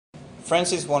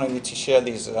Francis wanted me to share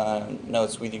these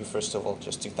notes with you, first of all,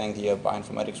 just to thank the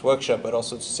Bioinformatics Workshop, but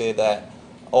also to say that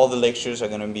all the lectures are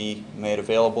going to be made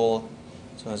available.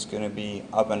 So it's going to be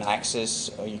up on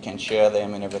access. You can share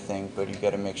them and everything, but you've got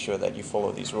to make sure that you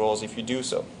follow these rules if you do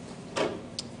so.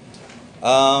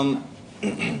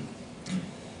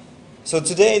 So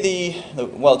today,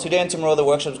 today and tomorrow the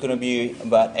workshop is going to be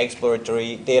about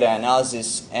exploratory data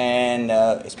analysis, and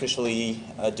especially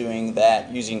doing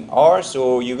that using R.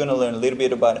 So you're going to learn a little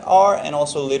bit about R and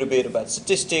also a little bit about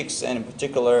statistics, and in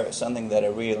particular something that I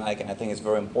really like and I think is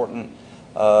very important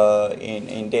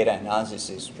in data analysis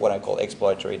is what I call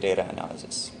exploratory data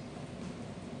analysis.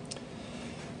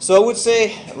 So I would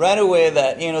say right away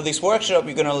that this workshop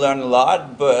you're going to learn a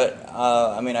lot, but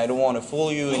I mean I don't want to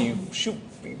fool you, and you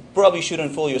probably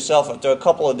shouldn't fool yourself. After a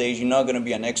couple of days you're not going to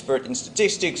be an expert in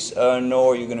statistics,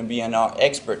 nor you're going to be an R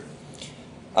expert.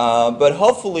 But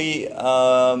hopefully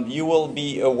you will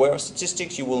be aware of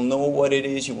statistics, you will know what it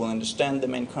is, you will understand the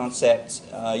main concepts,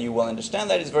 you will understand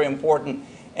that it's very important,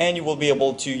 and you will be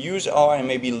able to use R and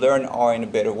maybe learn R in a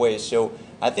better way. So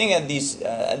I think at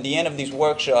the end of this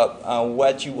workshop,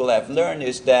 what you will have learned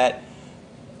is that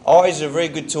R is a very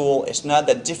good tool. It's not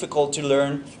that difficult to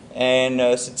learn,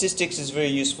 and statistics is very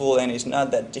useful, and it's not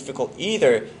that difficult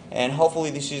either. And hopefully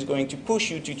this is going to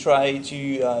push you to try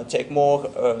to take more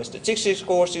statistics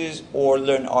courses or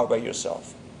learn R by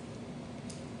yourself.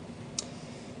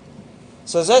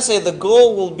 So as I said, the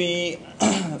goal will be,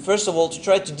 first of all, to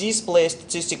try to display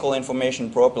statistical information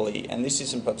properly, and this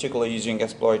is in particular using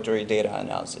exploratory data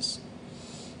analysis.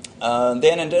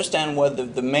 Then understand what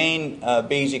the main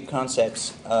basic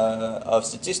concepts of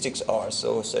statistics are,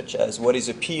 so such as what is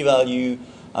a p-value,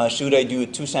 should I do a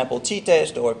two-sample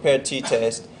t-test or a paired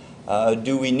t-test,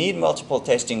 do we need multiple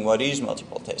testing, what is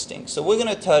multiple testing. So we're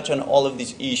going to touch on all of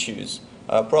these issues.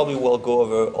 Probably we'll go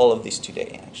over all of this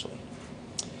today actually.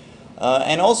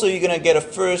 And also you're going to get a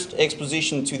first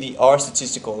exposition to the R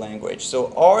statistical language.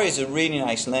 So R is a really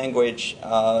nice language.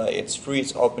 It's free,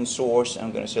 it's open source.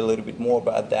 I'm going to say a little bit more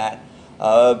about that.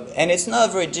 And it's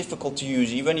not very difficult to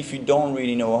use, even if you don't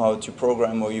really know how to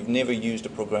program or you've never used a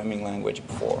programming language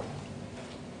before.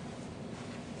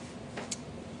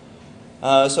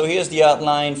 So here's the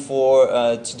outline for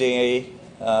today.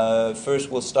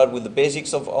 First we'll start with the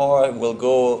basics of R. We'll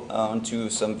go on to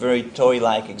some very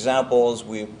toy-like examples.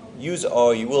 We use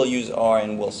R, you will use R,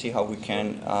 and we'll see how we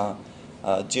can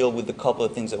deal with a couple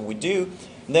of things that we do.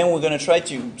 Then we're going to try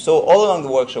to, so all along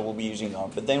the workshop we'll be using R,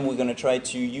 but then we're going to try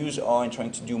to use R and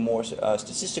trying to do more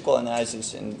statistical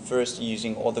analysis, and first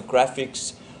using all the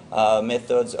graphics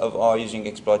methods of R using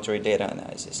exploratory data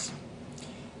analysis.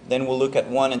 Then we'll look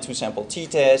at one and two sample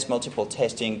t-tests, multiple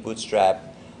testing, bootstrap,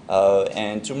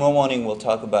 and tomorrow morning we'll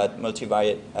talk about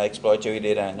multivariate exploratory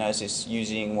data analysis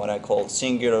using what I call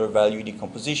singular value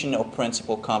decomposition or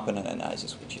principal component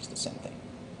analysis, which is the same thing.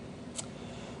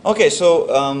 Okay,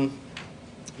 so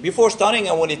before starting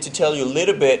I wanted to tell you a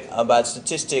little bit about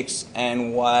statistics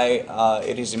and why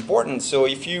it is important. So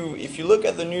if you look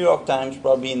at the New York Times,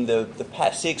 probably in the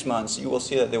past 6 months, you will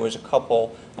see that there was a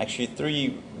couple, actually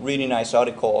 3 really nice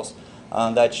articles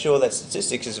that show that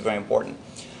statistics is very important.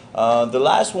 The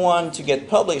last one to get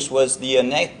published was the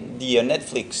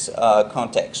Netflix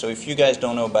contest. So if you guys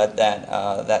don't know about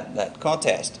that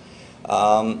contest,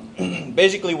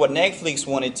 basically what Netflix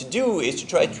wanted to do is to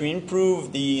try to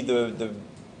improve the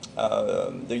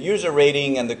user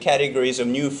rating and the categories of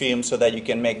new films so that you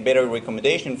can make better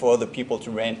recommendation for other people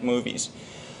to rent movies.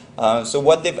 So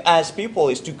what they've asked people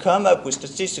is to come up with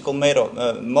statistical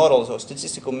models or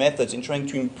statistical methods in trying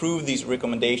to improve these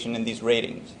recommendations and these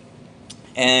ratings.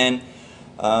 And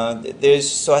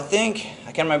so I think,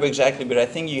 I can't remember exactly, but I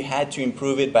think you had to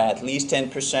improve it by at least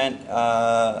 10%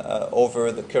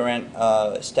 over the current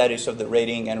status of the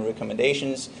rating and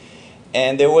recommendations.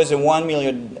 And there was a $1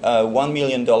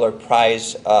 million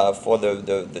prize for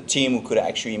the team who could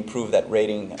actually improve that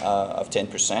rating of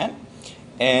 10%.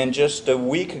 And just a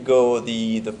week ago,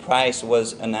 the prize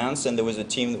was announced, and there was a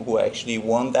team who actually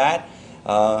won that.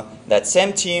 That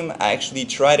same team actually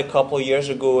tried a couple of years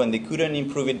ago, and they couldn't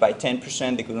improve it by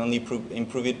 10%. They could only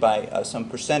improve it by some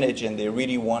percentage, and they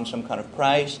really won some kind of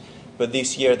prize. But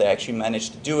this year they actually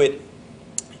managed to do it.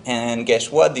 And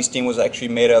guess what? This team was actually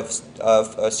made of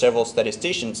several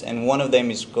statisticians, and one of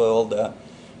them is called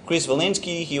Chris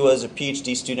Valinsky. He was a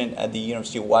PhD student at the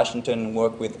University of Washington and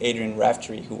worked with Adrian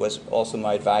Raftery, who was also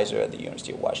my advisor at the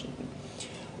University of Washington.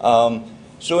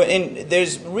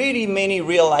 There's really many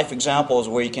real-life examples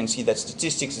where you can see that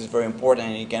statistics is very important,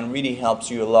 and it can really help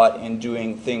you a lot in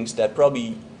doing things that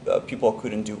probably people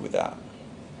couldn't do without.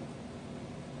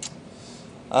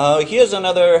 Here's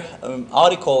another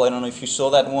article. I don't know if you saw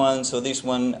that one. So this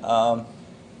one,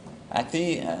 I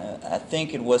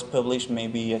think it was published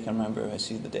maybe, I can't remember, I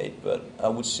see the date, but I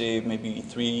would say maybe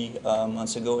 3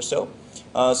 months ago or so.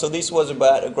 So this was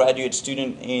about a graduate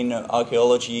student in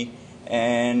archaeology,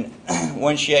 and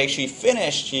when she actually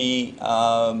finished, she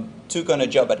took on a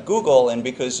job at Google, and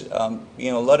because a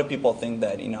lot of people think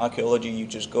that in archaeology you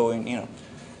just go in,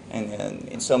 and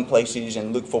in some places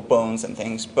and look for bones and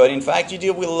things. But in fact, you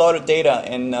deal with a lot of data,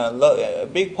 and a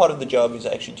big part of the job is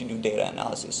actually to do data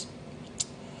analysis.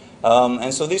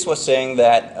 And so this was saying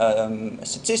that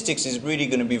statistics is really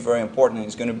going to be very important.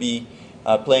 It's going to be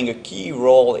playing a key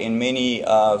role in many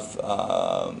of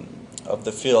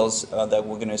the fields that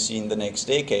we're going to see in the next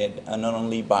decade, not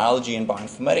only biology and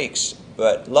bioinformatics,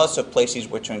 but lots of places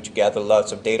we're trying to gather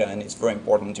lots of data, and it's very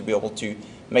important to be able to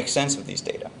make sense of these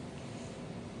data.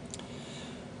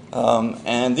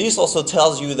 And this also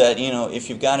tells you that, if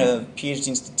you've got a PhD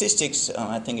in statistics,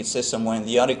 I think it says somewhere in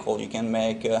the article, you can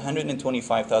make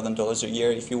 $125,000 a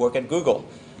year if you work at Google.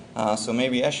 So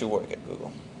maybe I should work at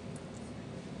Google.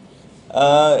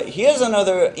 Here's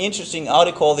another interesting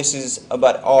article. This is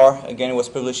about R. Again, it was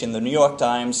published in the New York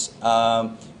Times.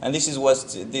 And this was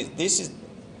to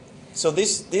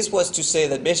say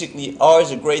that basically R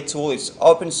is a great tool. It's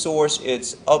open source,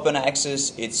 it's open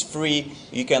access, it's free,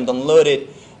 you can download it.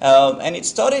 And it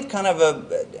started kind of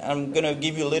I'm going to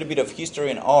give you a little bit of history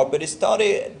in R, but it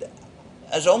started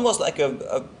as almost like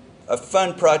a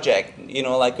fun project,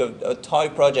 like a toy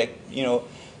project,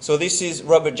 So this is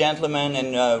Robert Gentleman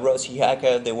and Ross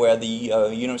Hihaka. They were at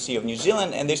the University of New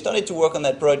Zealand, and they started to work on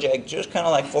that project just kind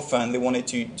of like for fun. They wanted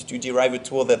to derive a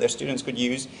tool that their students could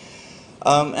use.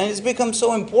 And it's become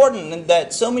so important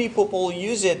that so many people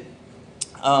use it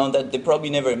that they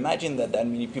probably never imagined that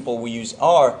many people will use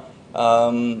R.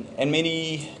 And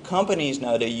many companies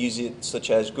now, they use it, such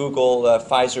as Google,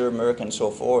 Pfizer, Merck, and so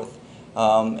forth.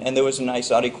 And there was a nice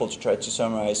article to try to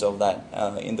summarize all that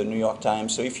in the New York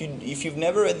Times. So if you've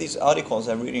never read these articles,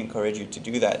 I really encourage you to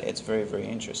do that. It's very, very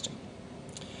interesting.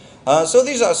 So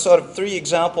these are sort of 3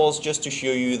 examples just to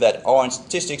show you that R and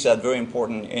statistics are very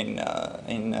important in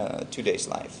today's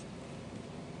life.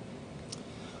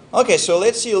 Okay, so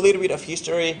let's see a little bit of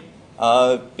history,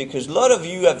 because a lot of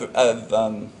you have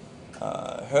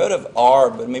heard of R,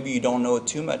 but maybe you don't know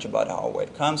too much about R, where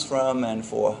it comes from, and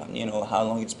for how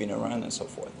long it's been around and so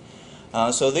forth.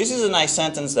 So this is a nice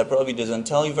sentence that probably doesn't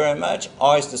tell you very much.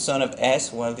 R is the son of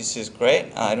S. Well, this is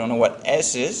great. I don't know what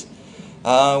S is.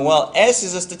 Well, S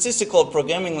is a statistical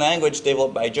programming language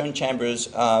developed by John Chambers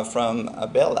from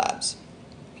Bell Labs.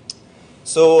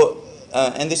 So,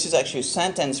 and this is actually a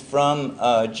sentence from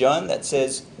John that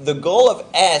says, the goal of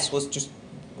S was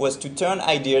to turn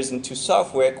ideas into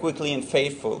software quickly and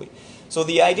faithfully. So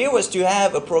the idea was to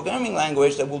have a programming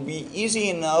language that will be easy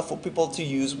enough for people to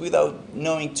use without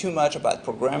knowing too much about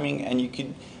programming, and you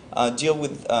could deal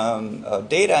with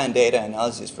data and data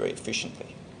analysis very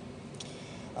efficiently.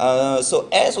 So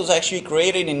S was actually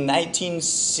created in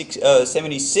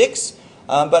 1976,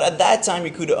 but at that time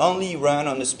you could only run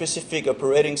on a specific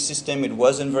operating system. It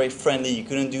wasn't very friendly. You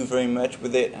couldn't do very much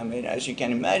with it. I mean, as you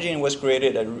can imagine, it was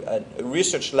created at a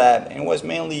research lab, and it was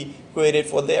mainly created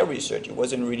for their research. It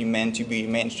wasn't really meant to be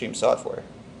mainstream software.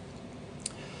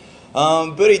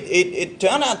 But it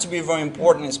turned out to be very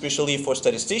important, especially for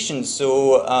statisticians.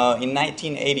 So in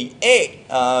 1988,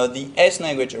 the S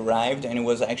language arrived, and it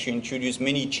was actually introduced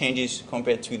many changes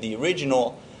compared to the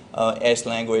original S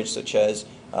language, such as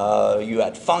you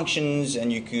had functions,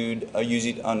 and you could use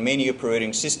it on many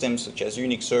operating systems, such as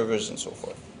Unix servers and so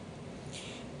forth.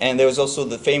 And there was also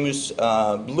the famous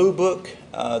Blue book,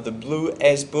 the Blue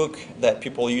S book, that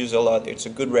people use a lot. It's a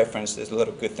good reference. There's a lot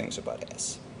of good things about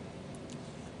S.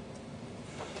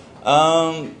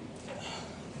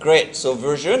 Great. So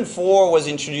version 4 was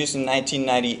introduced in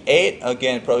 1998.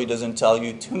 Again, it probably doesn't tell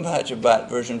you too much about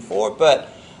version 4, but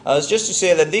it's just to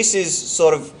say that this is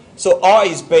sort of, so R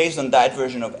is based on that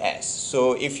version of S.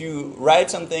 So if you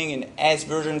write something in S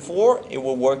version 4, it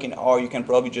will work in R. You can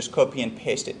probably just copy and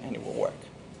paste it, and it will work.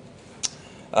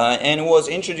 And it was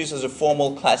introduced as a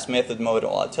formal class method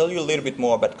model. I'll tell you a little bit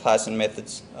more about class and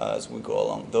methods as we go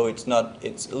along, though it's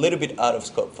a little bit out of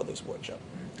scope for this workshop.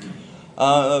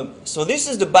 So this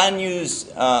is the bad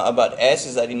news about S,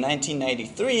 is that in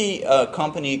 1993, a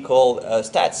company called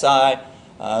StatSci,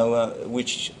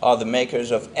 which are the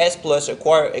makers of S+,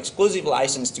 acquired exclusive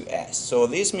license to S. So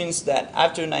this means that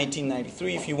after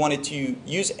 1993, if you wanted to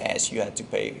use S, you had to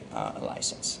pay a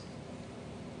license.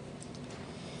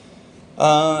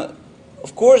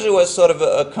 Of course, it was sort of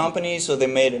a company, so they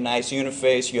made a nice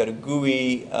interface. You had a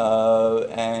GUI,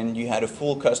 and you had a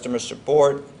full customer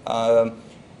support.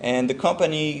 And the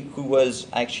company who was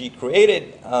actually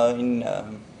created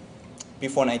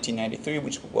before 1993,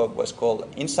 which was called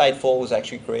Insightful, was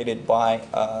actually created by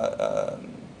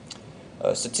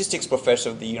a statistics professor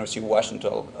of the University of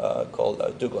Washington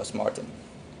called Douglas Martin.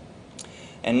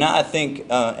 And now I think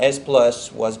S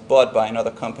Plus was bought by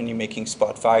another company making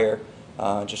Spotfire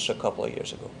just a couple of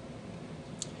years ago.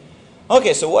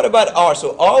 Okay, so what about R?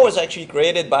 So R was actually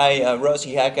created by Ross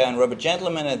Ihaka and Robert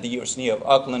Gentleman at the University of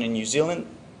Auckland in New Zealand.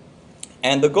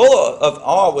 And the goal of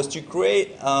R was to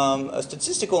create a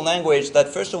statistical language that,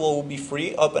 first of all, would be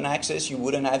free, open access. You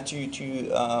wouldn't have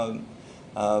to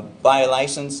buy a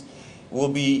license. It will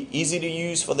be easy to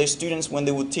use for their students when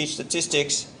they would teach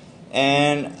statistics.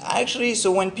 And actually,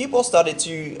 so when people started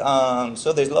to,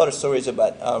 so there's a lot of stories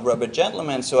about Robert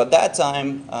Gentleman. So at that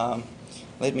time,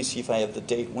 let me see if I have the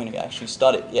date when it actually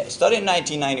started. Yeah, it started in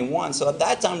 1991. So at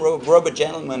that time, Robert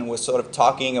Gentleman was sort of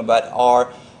talking about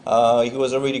R. He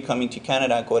was already coming to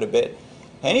Canada quite a bit.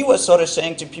 And he was sort of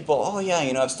saying to people, oh yeah,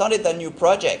 you know, I've started that new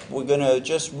project. We're going to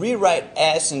just rewrite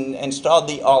S and start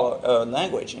the R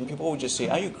language. And people would just say,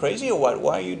 are you crazy or what?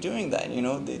 Why are you doing that? You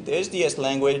know, there's the S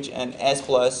language and S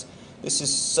plus. This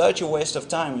is such a waste of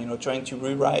time, you know, trying to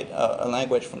rewrite a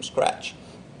language from scratch.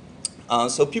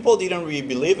 So people didn't really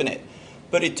believe in it.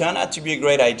 But it turned out to be a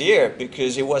great idea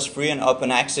because it was free and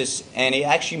open access, and it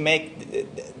actually made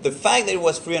the fact that it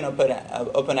was free and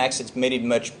open access made it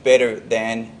much better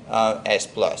than S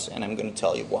Plus, and I'm going to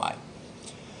tell you why.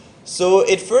 So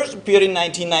it first appeared in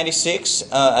 1996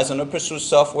 as an open source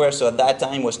software. So at that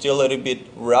time it was still a little bit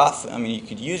rough. I mean, you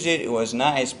could use it; it was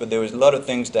nice, but there was a lot of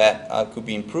things that could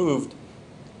be improved.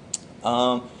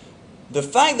 The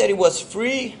fact that it was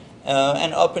free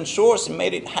and open source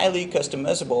made it highly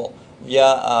customizable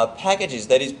via packages.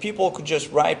 That is, people could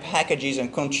just write packages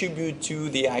and contribute to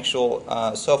the actual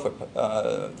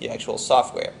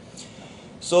software.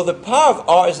 So the power of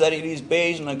R is that it is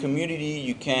based on a community.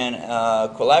 You can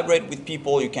collaborate with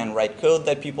people. You can write code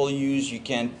that people use. You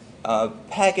can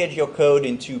package your code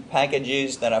into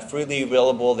packages that are freely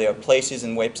available. There are places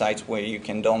and websites where you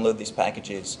can download these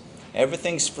packages.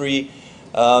 Everything's free.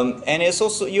 And it's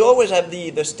also, you always have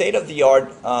the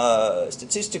state-of-the-art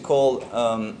statistical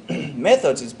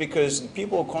methods. It's because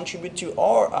people who contribute to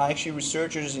R are actually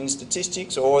researchers in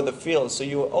statistics or the field. So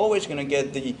you're always going to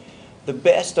get the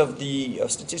best of the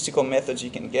statistical methods you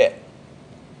can get.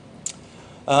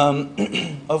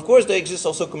 Of course, there exists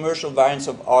also commercial variants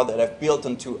of R that have built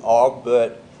into R,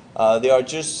 but they are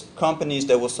just companies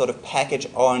that will sort of package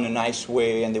R in a nice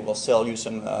way, and they will sell you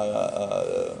some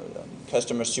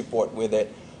customer support with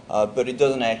it, but it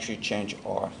doesn't actually change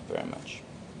R very much.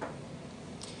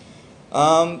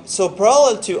 So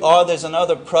parallel to R, there's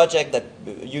another project that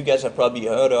you guys have probably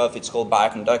heard of. It's called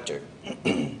Bioconductor.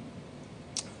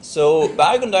 So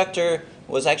Bioconductor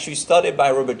was actually started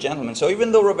by Robert Gentleman. So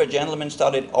even though Robert Gentleman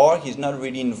started R, he's not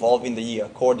really involved in the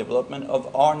core development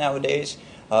of R nowadays.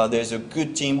 There's a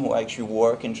good team who actually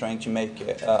work in trying to make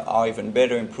R even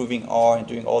better, improving R and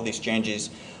doing all these changes.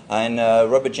 And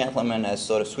Robert Gentleman has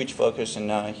sort of switched focus,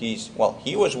 and he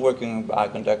was working on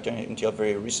Bioconductor until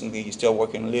very recently. He's still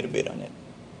working a little bit on it.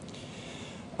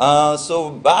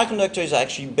 So Bioconductor is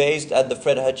actually based at the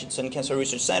Fred Hutchinson Cancer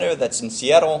Research Center that's in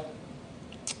Seattle.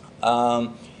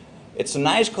 It's a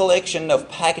nice collection of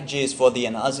packages for the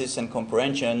analysis and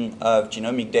comprehension of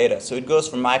genomic data. So it goes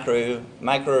from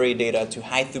microarray data to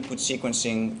high throughput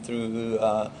sequencing through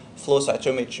flow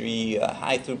cytometry,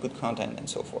 high throughput content, and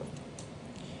so forth.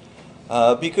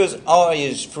 Because R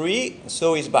is free,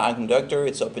 so is Bioconductor.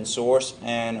 It's open source,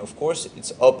 and of course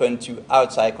it's open to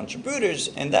outside contributors,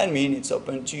 and that means it's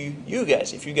open to you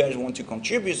guys. If you guys want to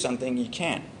contribute something, you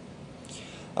can.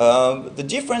 The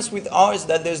difference with R is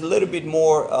that there's a little bit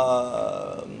more,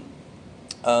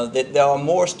 that there are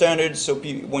more standards. So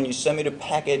when you submit a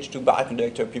package to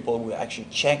Bioconductor, people will actually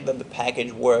check that the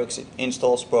package works, it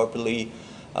installs properly.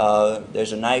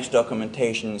 There's a nice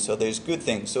documentation, so there's good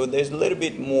things. So there's a little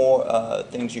bit more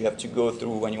things you have to go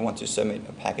through when you want to submit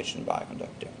a package in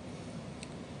Bioconductor.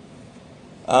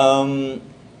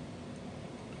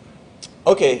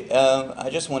 Okay,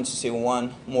 I just want to say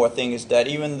one more thing, is that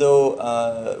even though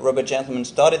Robert Gentleman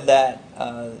started that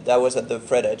was at the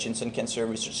Fred Hutchinson Cancer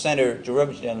Research Center,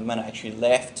 Robert Gentleman actually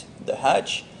left the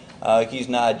Hutch. He's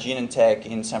now at Genentech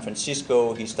in San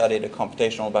Francisco. He started a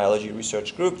computational biology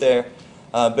research group there.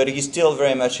 But he's still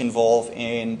very much involved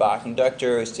in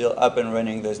Bioconductor. He's still up and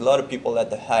running. There's a lot of people at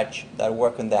the Hutch that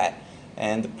work on that.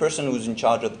 And the person who's in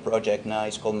charge of the project now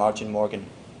is called Martin Morgan.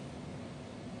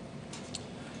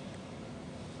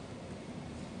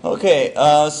 Okay,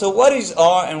 so what is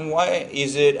R and why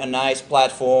is it a nice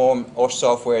platform or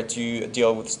software to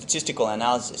deal with statistical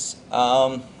analysis?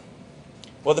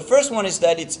 Well, the first one is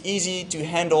that it's easy to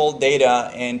handle data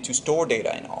and to store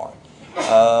data in R.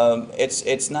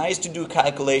 It's nice to do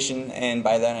calculation, and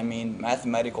by that I mean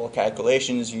mathematical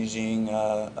calculations using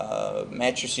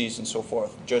matrices and so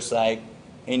forth, just like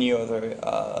any other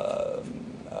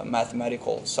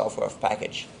mathematical software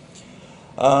package.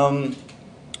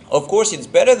 Of course, it's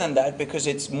better than that because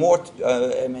it's more.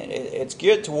 I mean, it's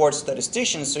geared towards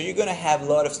statisticians, so you're going to have a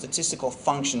lot of statistical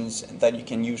functions that you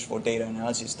can use for data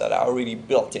analysis that are already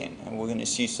built in, and we're going to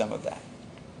see some of that.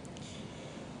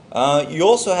 You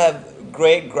also have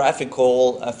great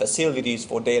graphical facilities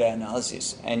for data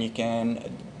analysis, and you can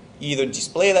either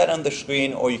display that on the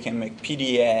screen, or you can make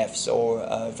PDFs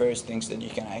or various things that you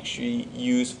can actually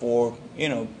use for,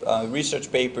 research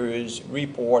papers,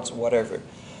 reports, whatever.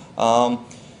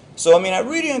 So I mean, I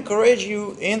really encourage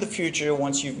you in the future,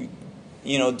 once you've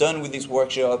done with this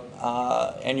workshop,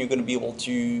 and you're going to be able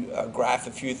to graph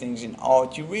a few things in R,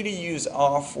 to really use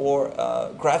R for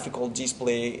graphical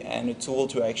display and a tool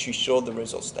to actually show the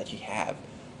results that you have.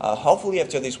 Hopefully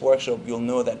after this workshop you'll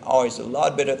know that R is a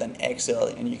lot better than Excel,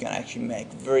 and you can actually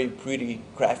make very pretty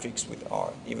graphics with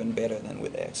R, even better than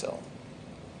with Excel.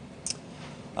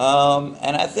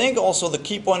 And I think also the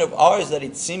key point of R is that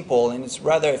it's simple and it's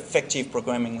rather effective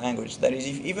programming language. That is,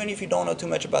 even if you don't know too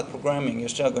much about programming, you're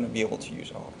still going to be able to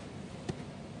use R.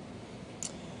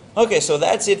 Okay, so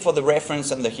that's it for the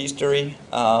reference and the history.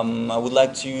 I would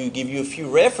like to give you a few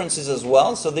references as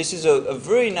well. So this is a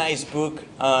very nice book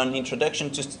on Introduction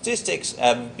to Statistics.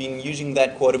 I've been using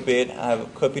that quite a bit.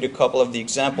 I've copied a couple of the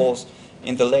examples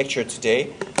in the lecture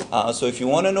today. So if you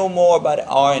want to know more about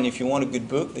R and if you want a good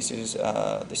book, this is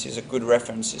a good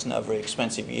reference. It's not very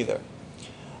expensive either.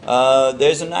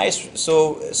 There's a nice,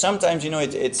 so sometimes you're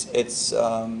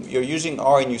using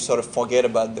R and you sort of forget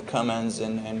about the commands,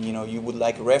 and you would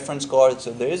like a reference card.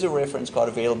 So there is a reference card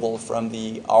available from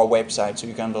the R website, so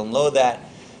you can download that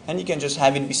and you can just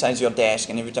have it beside your desk,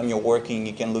 and every time you're working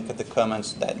you can look at the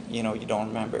commands that you don't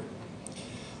remember.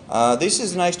 This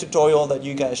is a nice tutorial that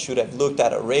you guys should have looked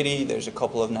at already. There's a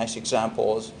couple of nice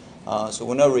examples, so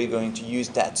we're not really going to use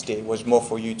that today. It was more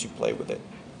for you to play with it.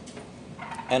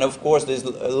 And of course there's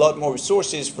a lot more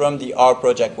resources from the R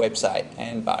project website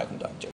and Bioconductor.